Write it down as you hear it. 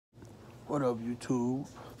What up, YouTube?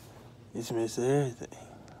 It's Mr. Everything.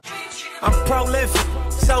 I'm prolific,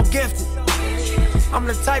 so gifted. I'm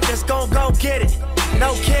the type that's gon' go get it.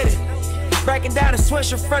 No kidding. Breaking down a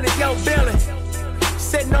switch in front of your building.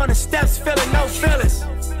 Sitting on the steps, feeling no feelings.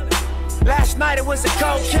 Last night it was a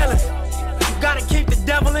cold killing. You gotta keep the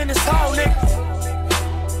devil in his hole,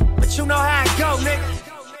 nigga. But you know how it go, nigga.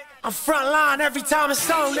 I'm front line every time it's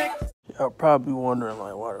on, nigga. Y'all probably wondering,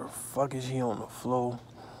 like, why the fuck is he on the floor?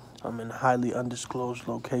 I'm in a highly undisclosed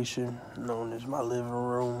location known as my living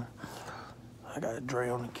room. I got Dre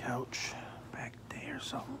on the couch back there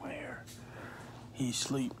somewhere. He's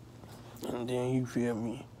asleep. And then, you feel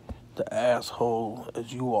me, the asshole,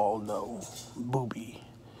 as you all know, Booby.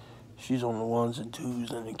 She's on the ones and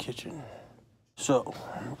twos in the kitchen. So,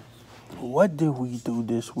 what did we do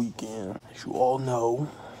this weekend? As you all know,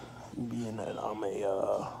 being that I'm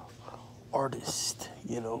a artist,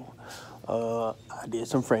 you know, I did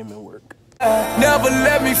some framing work. Never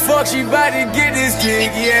let me fuck, she bout to get this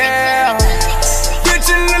gig, yeah.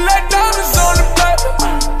 Bitchin' look like diamonds on the paper.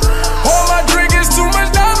 All my drink is too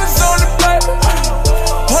much diamonds on the paper.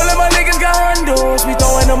 All of my niggas got windows, we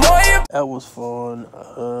throwing them all. That was fun.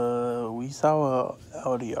 We saw a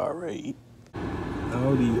Audi R8.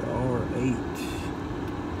 Audi R8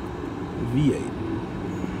 V8.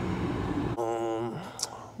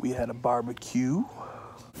 We had a barbecue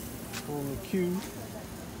on the queue.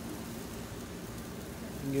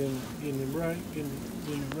 Getting it right, getting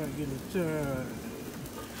it time.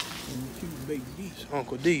 And the cute baby D's,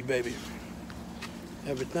 Uncle D, baby.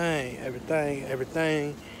 Everything.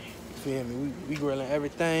 You feel me? We grilling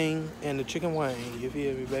everything and the chicken wing. You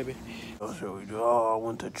feel me, baby? So we do. Oh, I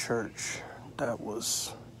went to church. That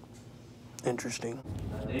was interesting.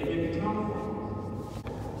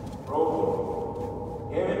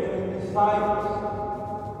 Everything disciples.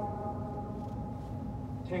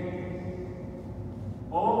 Take it.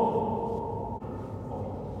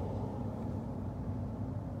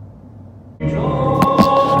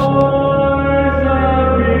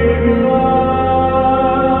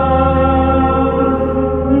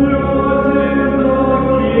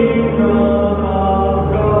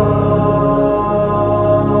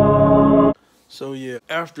 So yeah,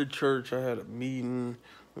 after church, I had a meeting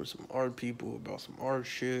with some art people about some art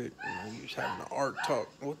shit. And we was having an art talk.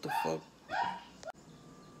 What the fuck?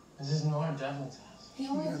 This is Nora Devlin's house. She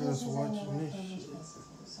got us watching this shit.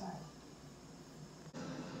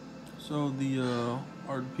 So the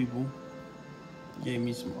art people gave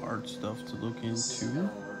me some art stuff to look into.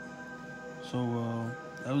 So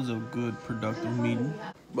that was a good, productive meeting.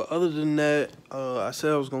 But other than that, I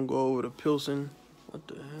said I was gonna go over to Pilsen. What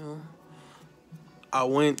the hell? I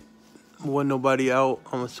went, wasn't nobody out.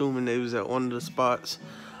 I'm assuming they was at one of the spots.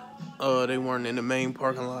 They weren't in the main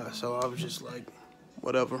parking lot, so I was just like,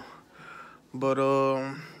 whatever. But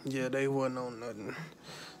yeah, they wasn't on nothing.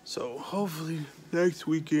 So hopefully next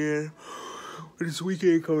weekend, or this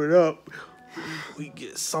weekend coming up, we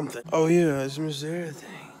get something. Oh yeah, it's Mr.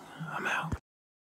 Everything. I'm out.